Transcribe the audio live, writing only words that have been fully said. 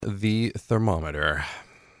The thermometer,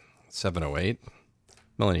 7:08.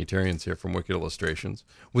 Melanie Therrien's here from Wicked Illustrations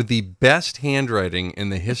with the best handwriting in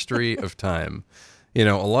the history of time. You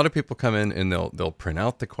know, a lot of people come in and they'll print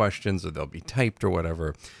out the questions or they'll be typed or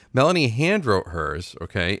whatever. Melanie handwrote hers,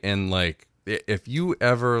 okay? And like, if you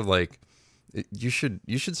ever like, you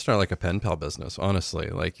should start like a pen pal business. Honestly,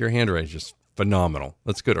 like your handwriting is just phenomenal.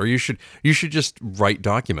 That's good. Or you should just write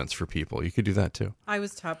documents for people. You could do that too. I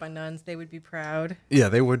was taught by nuns. They would be proud. Yeah,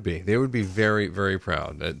 they would be. They would be very, very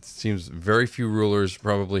proud. It seems very few rulers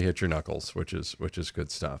probably hit your knuckles, which is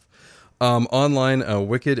good stuff. Online,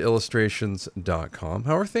 wickedillustrations.com.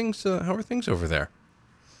 How are things over there?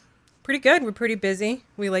 Pretty good. We're pretty busy.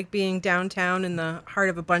 We like being downtown in the heart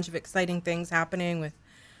of a bunch of exciting things happening with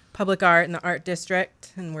public art in the art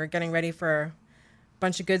district, and we're getting ready for a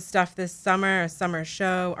bunch of good stuff this summer, a summer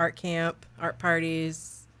show, art camp, art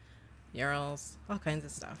parties, murals, all kinds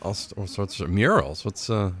of stuff. All sorts of murals. What's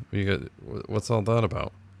all that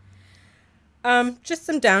about? Just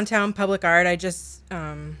some downtown public art. I just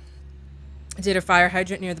did a fire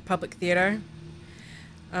hydrant near the public theater.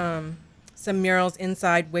 Some murals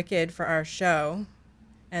inside Wicked for our show,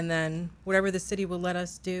 and then whatever the city will let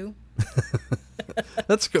us do.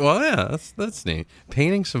 That's good. Well, yeah, that's neat.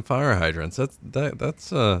 Painting some fire hydrants. That's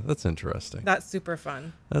interesting. That's super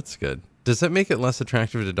fun. That's good. Does that make it less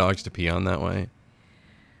attractive to dogs to pee on that way?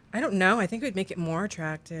 I don't know. I think it would make it more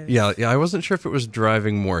attractive. Yeah. I wasn't sure if it was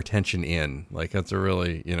driving more attention in. Like that's a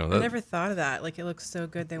really, I never thought of that. Like it looks so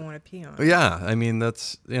good they want to pee on it. Yeah. I mean,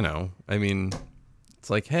 that's, it's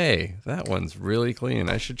like, hey, that one's really clean.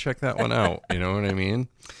 I should check that one out. You know what I mean?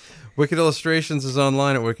 Wicked Illustrations is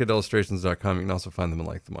online at wickedillustrations.com. You can also find them and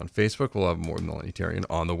like them on Facebook. We'll have more Melanie Therrien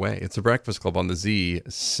on the way. It's a Breakfast Club on the Z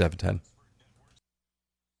 710.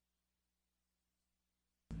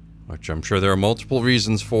 Which I'm sure there are multiple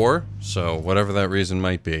reasons for. So whatever that reason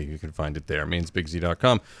might be, you can find it there,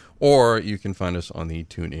 mainsbigz.com, or you can find us on the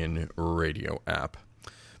TuneIn radio app.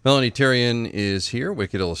 Melanie Therrien is here,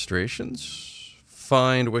 Wicked Illustrations.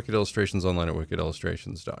 Find Wicked Illustrations online at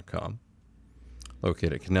wickedillustrations.com.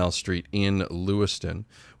 Located at Canal Street in Lewiston.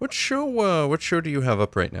 What show do you have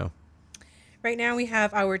up right now? Right now we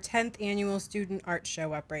have our 10th annual student art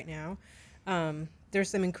show up right now. There's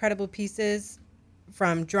some incredible pieces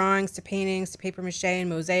from drawings to paintings to paper mache and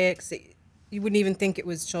mosaics. You wouldn't even think it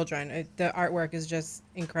was children. The artwork is just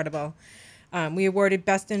incredible. We awarded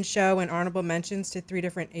Best in Show and honorable mentions to 3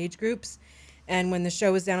 different age groups. And when the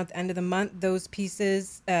show is down at the end of the month, those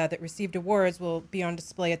pieces that received awards will be on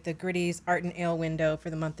display at the Gritty's Art and Ale window for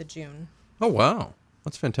the month of June. Oh, wow.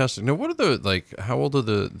 That's fantastic. Now, what are how old are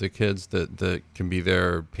the kids that can be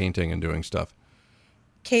there painting and doing stuff?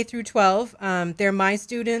 K through 12. They're my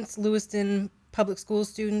students, Lewiston Public School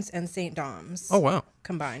students, and St. Dom's. Oh, wow.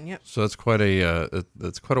 Combined, yep. So that's quite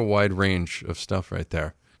a wide range of stuff right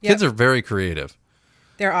there. Yep. Kids are very creative.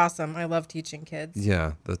 They're awesome. I love teaching kids.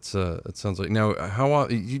 Yeah, that sounds like. Now, how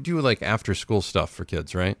you do like after school stuff for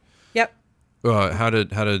kids, right? Yep. How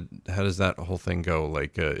does that whole thing go?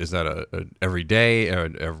 Like, is that a every day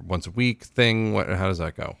or once a week thing? How does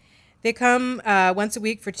that go? They come once a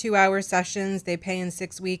week for 2-hour sessions. They pay in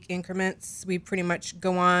 6-week increments. We pretty much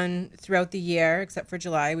go on throughout the year, except for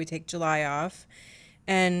July. We take July off,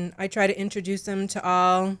 and I try to introduce them to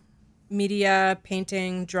all media,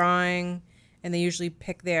 painting, drawing. And they usually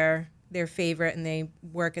pick their favorite, and they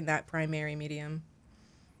work in that primary medium.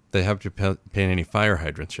 They have to paint any fire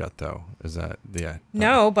hydrants yet, though? Is that, yeah?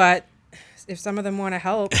 No, but if some of them want to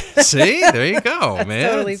help. See? There you go, man.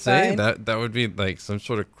 Totally fine. That would be like some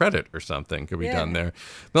sort of credit or something could be done there.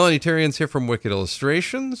 Melanie Therrien's here from Wicked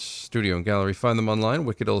Illustrations, studio and gallery. Find them online,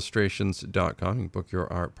 wickedillustrations.com. You can book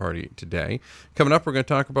your art party today. Coming up, we're going to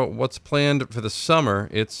talk about what's planned for the summer.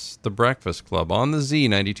 It's the Breakfast Club on the Z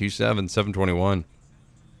 92.7, 721.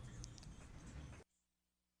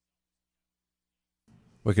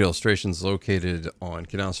 Wicked Illustrations located on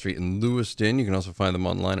Canal Street in Lewiston. You can also find them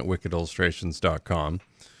online at wickedillustrations.com.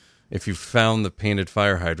 If you found the painted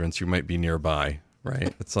fire hydrants, you might be nearby,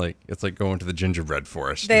 right? It's like going to the gingerbread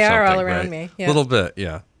forest. They are all right? around me. A little bit,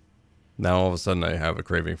 yeah. Now all of a sudden I have a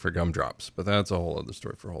craving for gumdrops, but that's a whole other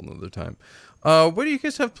story for a whole other time. What do you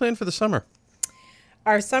guys have planned for the summer?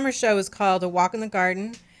 Our summer show is called A Walk in the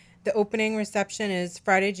Garden. The opening reception is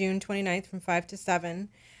Friday, June 29th from 5 to 7.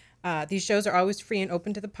 These shows are always free and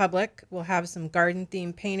open to the public. We'll have some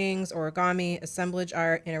garden-themed paintings, origami, assemblage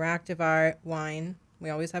art, interactive art, wine.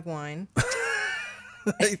 We always have wine.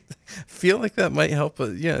 I feel like that might help.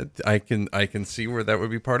 Yeah, I can see where that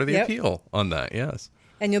would be part of the appeal on that. Yes.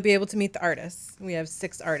 And you'll be able to meet the artists. We have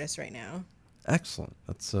 6 artists right now. Excellent.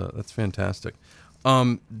 That's fantastic.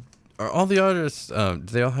 are all the artists, do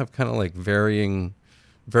they all have kind of like varying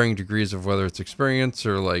degrees of whether it's experience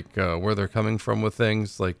or like where they're coming from with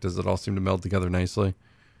things? Like, does it all seem to meld together nicely?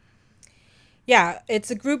 Yeah,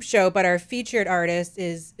 it's a group show, but our featured artist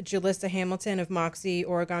is Jalissa Hamilton of Moxie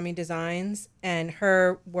Origami Designs, and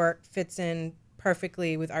her work fits in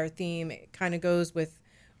perfectly with our theme. It kind of goes with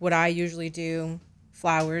what I usually do,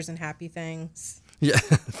 flowers and happy things. Yeah,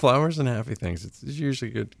 flowers and happy things. It's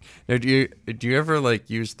usually good. Now, do you ever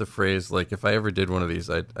like use the phrase like, if I ever did one of these,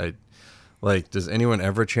 I like, does anyone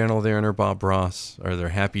ever channel their inner Bob Ross? Are there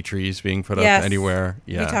happy trees being put up anywhere?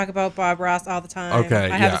 Yeah. We talk about Bob Ross all the time. Okay,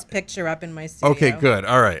 I have his picture up in my studio. Okay, good.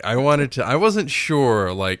 All right. I wasn't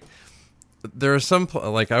sure, like, there are some,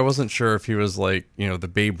 like, I wasn't sure if he was like, the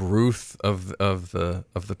Babe Ruth of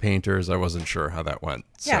the painters. I wasn't sure how that went.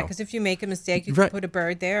 Yeah, because if you make a mistake, you can put a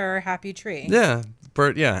bird there or a happy tree. Yeah,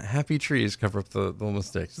 bird. Yeah, happy trees cover up the little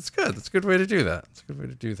mistakes. It's good. It's a good way to do that.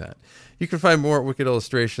 You can find more at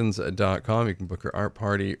wickedillustrations.com. You can book your art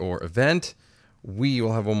party or event. We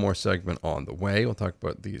will have one more segment on the way. We'll talk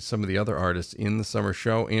about some of the other artists in the summer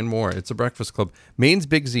show and more. It's a Breakfast Club. Maine's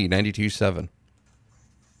Big Z, 92.7.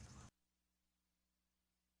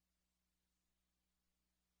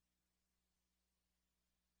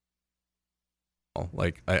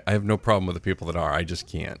 Like, I have no problem with the people that are. I just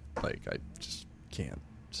can't. Like, I just can't.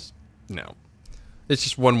 Just, no. It's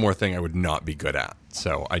just one more thing I would not be good at.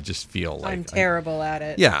 So I just feel like I'm terrible at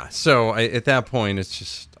it. Yeah. So at that point, it's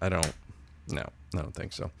just, I don't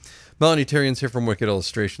think so. Melanie Therrien's here from Wicked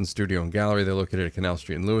Illustration Studio and Gallery. They're located at Canal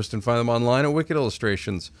Street in Lewiston. Find them online at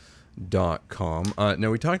wickedillustrations.com.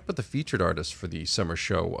 Now, we talked about the featured artists for the summer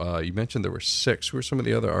show. You mentioned there were 6. Who are some of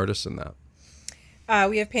the other artists in that?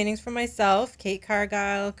 We have paintings from myself, Kate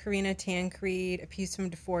Cargile, Karina Tancreed, a piece from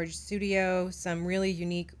DeForge Studio, some really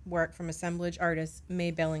unique work from assemblage artist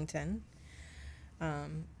May Bellington.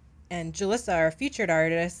 And Jalissa, our featured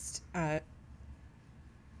artist,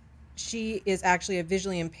 she is actually a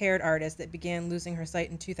visually impaired artist that began losing her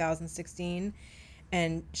sight in 2016.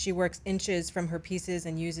 And she works inches from her pieces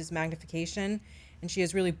and uses magnification. And she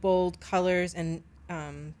has really bold colors and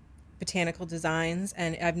botanical designs,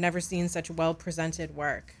 and I've never seen such well-presented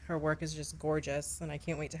work. Her work is just gorgeous, and I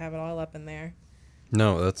can't wait to have it all up in there.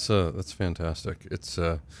 No, that's fantastic. It's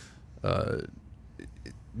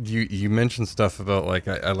you mentioned stuff about like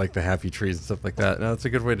I like the happy trees and stuff like that. Now that's a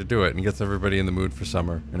good way to do it, and gets everybody in the mood for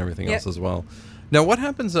summer and everything else as well. Now, what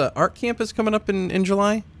happens? Art camp is coming up in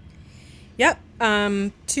July. Yep,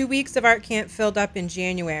 2 weeks of art camp filled up in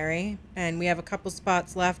January, and we have a couple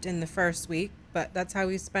spots left in the first week. But that's how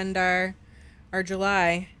we spend our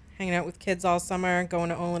July, hanging out with kids all summer, going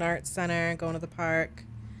to Olin Arts Center, going to the park.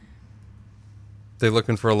 They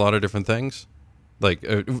looking for a lot of different things? Like,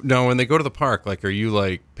 no, when they go to the park, like, are you,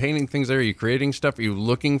 like, painting things there? Are you creating stuff? Are you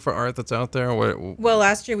looking for art that's out there? Well,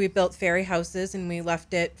 last year we built fairy houses, and we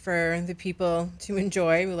left it for the people to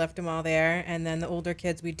enjoy. We left them all there. And then the older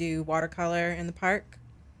kids, we do watercolor in the park.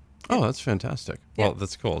 Oh, that's fantastic. Yeah. Well,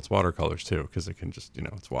 that's cool. It's watercolors, too, because it can just,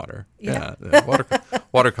 it's water. Yeah.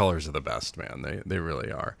 Watercolors are the best, man. They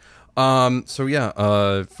really are.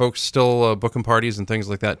 Folks still booking parties and things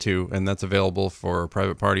like that, too, and that's available for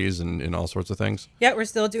private parties and all sorts of things? Yeah, we're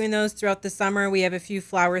still doing those throughout the summer. We have a few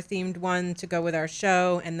flower-themed ones to go with our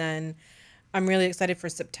show, and then I'm really excited for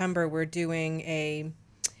September. We're doing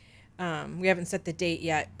we haven't set the date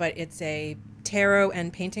yet, but it's a tarot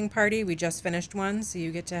and painting party. We just finished one, so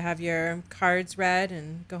you get to have your cards read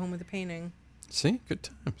and go home with a painting. See? Good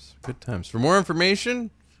times. For more information,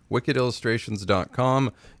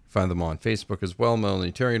 wickedillustrations.com. Find them on Facebook as well.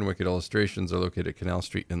 Melanie Therrien, Wicked Illustrations, are located at Canal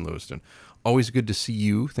Street in Lewiston. Always good to see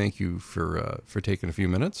you. Thank you for taking a few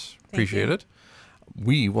minutes. Appreciate it.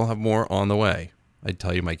 We will have more on the way. I'd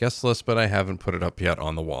tell you my guest list, but I haven't put it up yet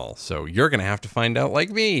on the wall. So you're going to have to find out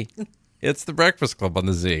like me. It's the Breakfast Club on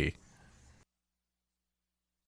the Z.